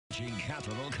watching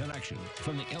Capital Connection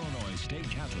from the Illinois State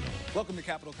Capitol. Welcome to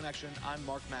Capital Connection. I'm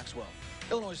Mark Maxwell.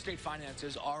 Illinois state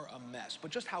finances are a mess,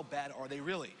 but just how bad are they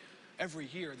really? Every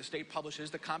year, the state publishes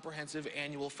the Comprehensive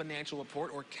Annual Financial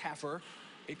Report, or CAFR.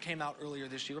 It came out earlier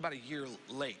this year, about a year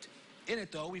late. In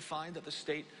it, though, we find that the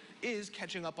state is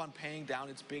catching up on paying down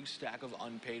its big stack of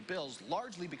unpaid bills,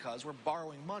 largely because we're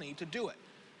borrowing money to do it.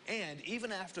 And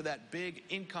even after that big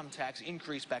income tax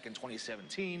increase back in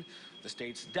 2017, the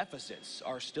state's deficits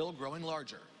are still growing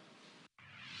larger.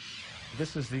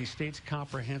 This is the state's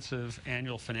comprehensive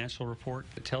annual financial report.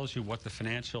 It tells you what the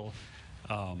financial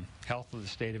health of the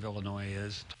state of Illinois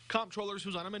is. Comptroller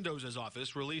Susana Mendoza's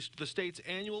office released the state's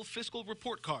annual fiscal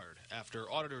report card after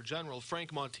Auditor General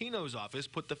Frank Montino's office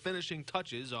put the finishing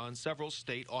touches on several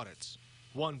state audits.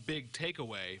 One big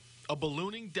takeaway, a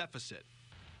ballooning deficit.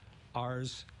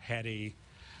 Ours had a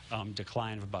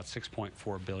decline of about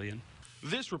 $6.4 billion.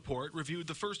 This report reviewed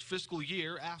the first fiscal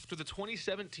year after the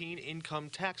 2017 income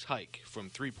tax hike from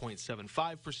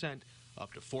 3.75%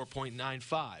 up to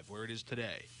 4.95%, where it is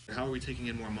today. How are we taking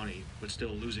in more money but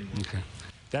still losing more? Okay.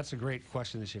 That's a great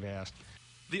question that you've asked.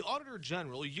 The Auditor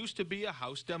General used to be a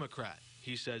House Democrat.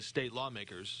 He says state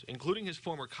lawmakers, including his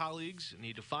former colleagues,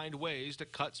 need to find ways to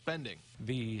cut spending.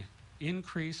 The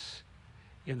increase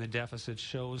in the deficit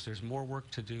shows there's more work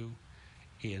to do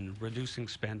in reducing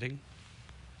spending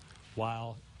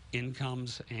while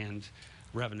incomes and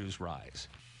revenues rise.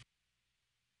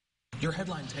 Your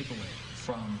headline takeaway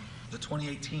from the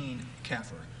 2018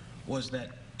 CAFR was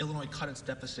that Illinois cut its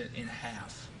deficit in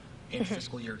half in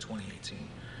fiscal year 2018.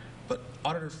 But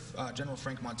Auditor General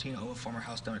Frank Montino, a former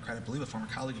House Democrat, I believe a former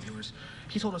colleague of yours,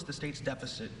 he told us the state's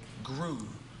deficit grew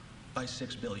by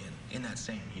 $6 billion in that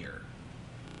same year.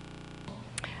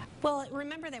 Well,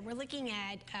 remember that we're looking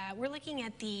at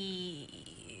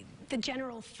the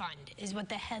general fund is what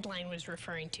the headline was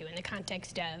referring to in the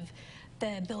context of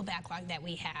the bill backlog that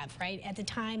we have, right? At the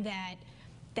time that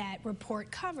that report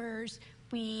covers,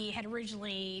 we had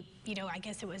originally, I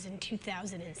guess it was in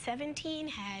 2017,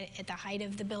 had at the height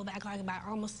of the bill backlog about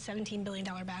almost $17 billion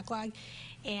backlog.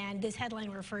 And this headline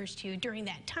refers to during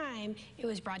that time, it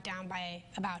was brought down by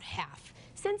about half.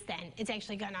 Since then, it's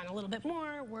actually gone on a little bit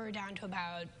more. We're down to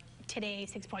about today,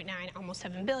 6.9, almost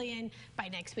 7 billion. By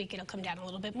next week, it'll come down a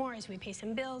little bit more as we pay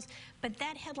some bills. But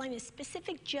that headline is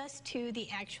specific just to the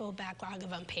actual backlog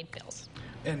of unpaid bills.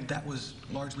 And that was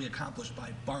largely accomplished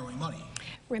by borrowing money.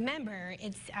 Remember,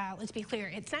 let's be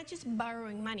clear, it's not just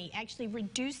borrowing money, actually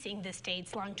reducing the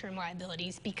state's long-term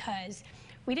liabilities, because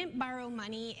we didn't borrow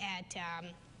money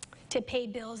to pay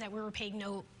bills that we were paying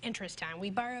no interest on. We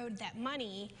borrowed that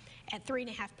money at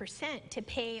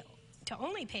 3.5% to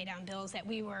only pay down bills that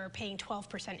we were paying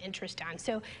 12% interest on.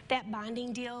 So that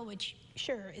bonding deal, which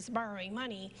sure is borrowing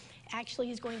money, actually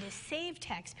is going to save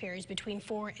taxpayers between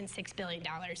 $4 and $6 billion.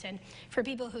 And for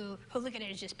people who look at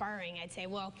it as just borrowing, I'd say,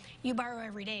 well, you borrow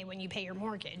every day when you pay your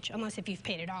mortgage, unless if you've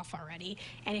paid it off already.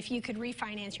 And if you could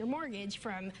refinance your mortgage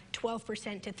from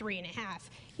 12% to 3.5%,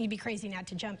 you'd be crazy not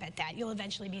to jump at that. You'll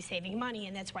eventually be saving money,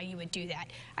 and that's why you would do that.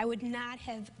 I would not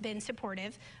have been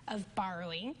supportive of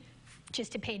borrowing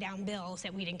just to pay down bills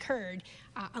that we'd incurred,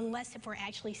 unless if we're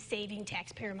actually saving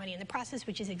taxpayer money in the process,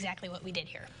 which is exactly what we did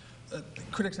here.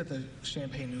 Critics at the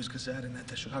Champaign News-Gazette and at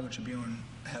the Chicago Tribune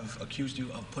have accused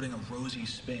you of putting a rosy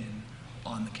spin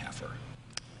on the CAFR.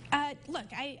 Look,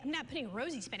 I'm not putting a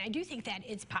rosy spin. I do think that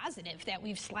it's positive that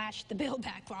we've slashed the bill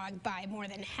backlog by more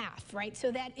than half, right?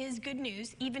 So that is good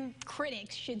news. Even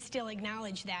critics should still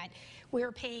acknowledge that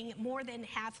we're paying more than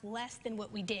half less than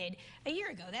what we did a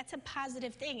year ago. That's a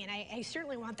positive thing, and I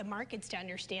certainly want the markets to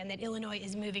understand that Illinois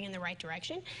is moving in the right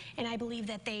direction, and I believe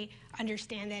that they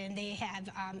understand that, and they have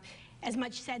as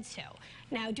much said so.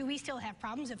 Now, do we still have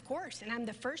problems? Of course, and I'm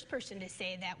the first person to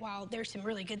say that while there's some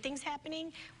really good things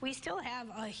happening, we still have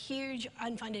a huge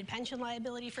unfunded pension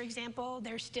liability, for example.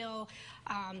 There's still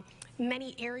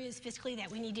many areas fiscally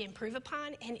that we need to improve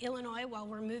upon, and Illinois, while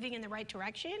we're moving in the right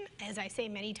direction, as I say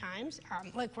many times,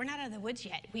 look, we're not out of the woods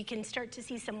yet. We can start to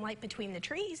see some light between the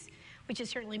trees, which is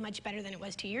certainly much better than it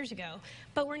was 2 years ago,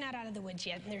 but we're not out of the woods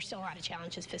yet, and there's still a lot of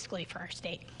challenges fiscally for our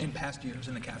state. In past years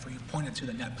in the CAFR, you've pointed to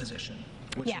the net position,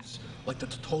 which is like the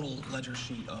total ledger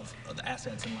sheet of the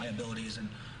assets and liabilities and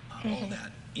all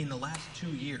that. In the last 2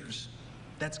 years,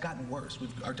 that's gotten worse.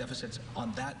 Our deficits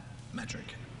on that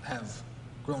metric have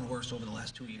grown worse over the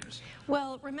last 2 years.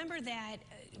 Well, remember that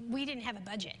we didn't have a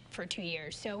budget for 2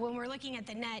 years. So when we're looking at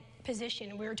the net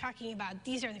position. We were talking about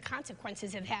these are the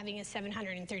consequences of having a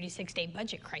 736-day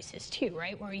budget crisis too,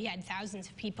 right? Where you had thousands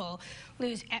of people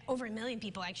lose, over 1 million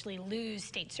people actually lose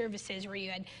state services, where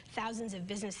you had thousands of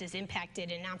businesses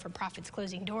impacted and non-for-profits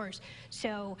closing doors.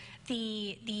 So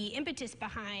the impetus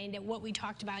behind what we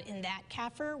talked about in that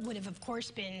CAFR would have, of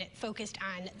course, been focused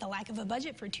on the lack of a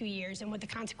budget for 2 years and what the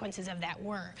consequences of that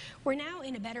were. We're now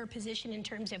in a better position in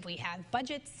terms of we have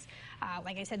budgets.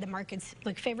 Like I said, the markets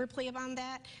look favorably upon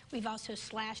that. We've also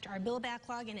slashed our bill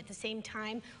backlog, and at the same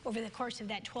time, over the course of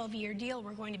that 12-year deal,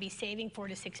 we're going to be saving $4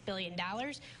 to $6 billion.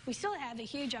 We still have a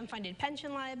huge unfunded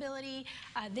pension liability.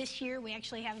 This year, we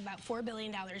actually have about $4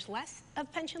 billion less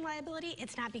of pension liability.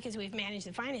 It's not because we've managed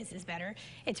the finances better.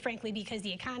 It's frankly because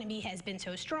the economy has been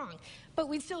so strong. But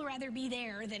we'd still rather be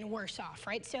there than worse off,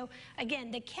 right? So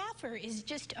again, the CAFR is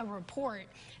just a report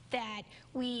that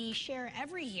we share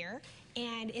every year,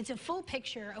 and it's a full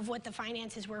picture of what the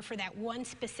finances were for that one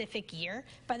specific year.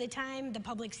 By the time the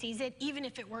public sees it, even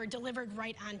if it were delivered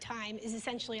right on time, is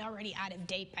essentially already out of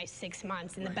date by 6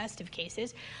 months in the best of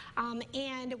cases.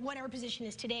 And what our position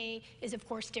is today is, of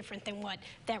course, different than what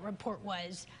that report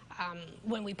was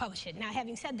when we published it. Now,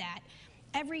 having said that,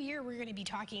 every year we're going to be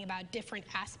talking about different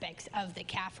aspects of the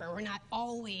CAFR. We're not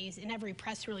always, in every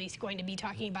press release, going to be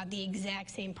talking about the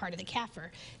exact same part of the CAFR.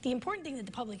 The important thing that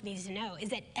the public needs to know is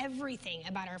that everything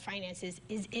about our finances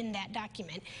is in that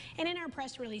document. And in our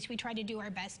press release, we try to do our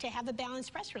best to have a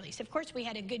balanced press release. Of course, we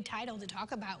had a good title to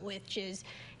talk about, which is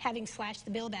having slashed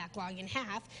the bill backlog in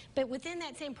half. But within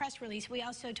that same press release, we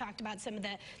also talked about some of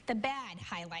the bad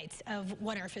highlights of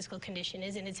what our fiscal condition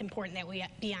is. And it's important that we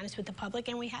be honest with the public,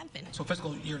 and we have been. So fiscal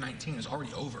year 19 is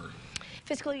already over.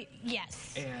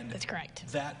 Yes, and that's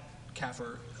correct. That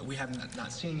CAFR we have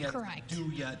not seen yet, correct.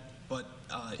 due yet, but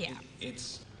yeah.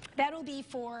 it's... That'll be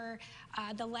for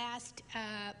the last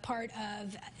part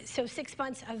of, so 6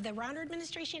 months of the Rauner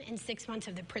administration and 6 months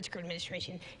of the Pritzker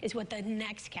administration is what the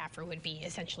next CAFR would be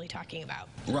essentially talking about.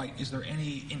 Right. Is there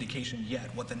any indication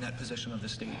yet what the net position of the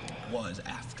state was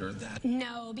after that?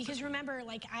 No, because remember,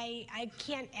 like I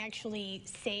can't actually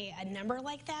say a number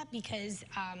like that because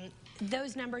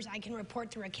those numbers I can report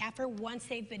through a CAFR once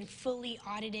they've been fully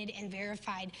audited and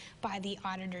verified by the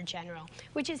Auditor General,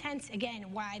 which is hence, again,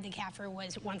 why the CAFR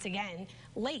was once again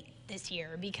late this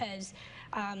year, because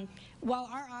while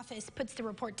our office puts the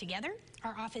report together,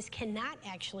 our office cannot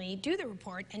actually do the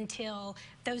report until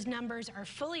those numbers are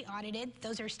fully audited.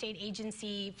 Those are state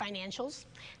agency financials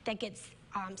that gets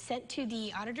sent to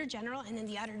the Auditor General, and then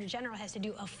the Auditor General has to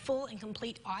do a full and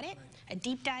complete audit, a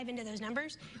deep dive into those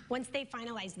numbers. Once they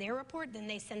finalize their report, then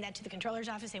they send that to the Comptroller's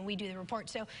office and we do the report.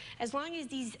 So as long as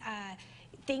these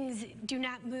things do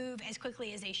not move as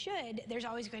quickly as they should, there's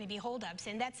always going to be holdups,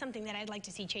 and that's something that I'd like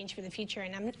to see change for the future.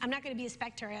 And I'm not going to be a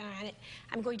spectator on it.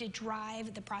 I'm going to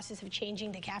drive the process of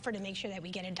changing the CAFR to make sure that we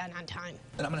get it done on time.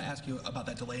 And I'm going to ask you about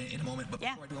that delay in a moment, but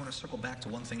before I do, I want to circle back to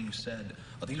one thing you said.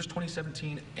 The years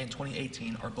 2017 and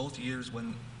 2018 are both years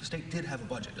when the state did have a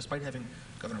budget, despite having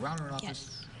Governor Rauner in office.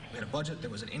 Yes. We had a budget, there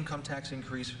was an income tax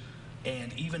increase,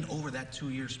 and even over that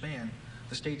 2-year span,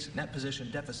 the state's net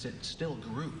position deficit still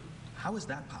grew. How is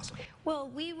that possible? Well,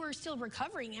 we were still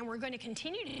recovering, and we're going to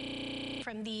continue to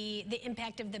from the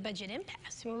impact of the budget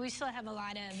impasse. Well, we still have a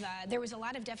lot of, there was a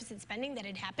lot of deficit spending that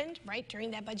had happened, right,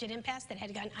 during that budget impasse that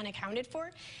had gone unaccounted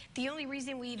for. The only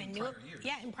reason we even knew it,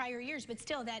 in prior years, but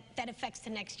still that affects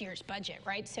the next year's budget,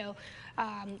 right? So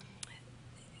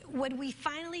when we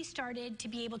finally started to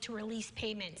be able to release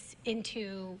payments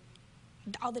into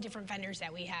all the different vendors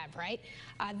that we have, right?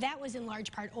 That was in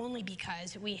large part only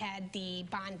because we had the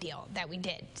bond deal that we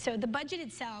did. So the budget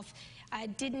itself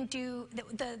didn't do,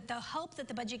 the help that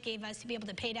the budget gave us to be able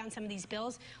to pay down some of these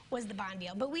bills was the bond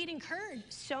deal. But we'd incurred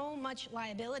so much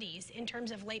liabilities in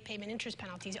terms of late payment interest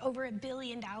penalties, over $1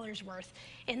 billion worth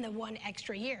in the one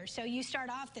extra year. So you start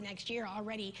off the next year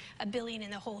already $1 billion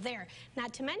in the hole there.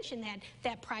 Not to mention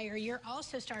that prior year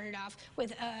also started off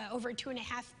with over $2.5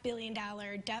 billion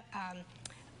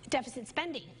deficit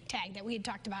spending tag that we had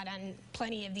talked about on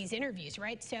plenty of these interviews,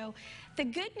 right? So the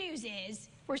good news is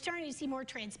we're starting to see more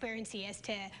transparency as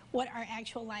to what our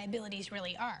actual liabilities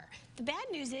really are. The bad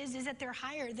news is that they're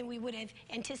higher than we would have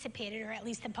anticipated, or at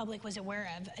least the public was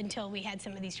aware of, until we had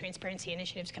some of these transparency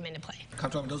initiatives come into play.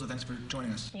 Comptroller Mendoza, thanks for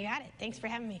joining us. You got it. Thanks for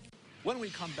having me. When we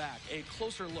come back, a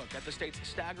closer look at the state's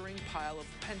staggering pile of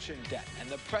pension debt and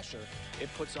the pressure it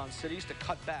puts on cities to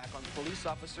cut back on police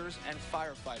officers and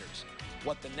firefighters.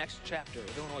 What the next chapter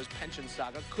of Illinois' pension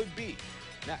saga could be.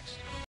 Next.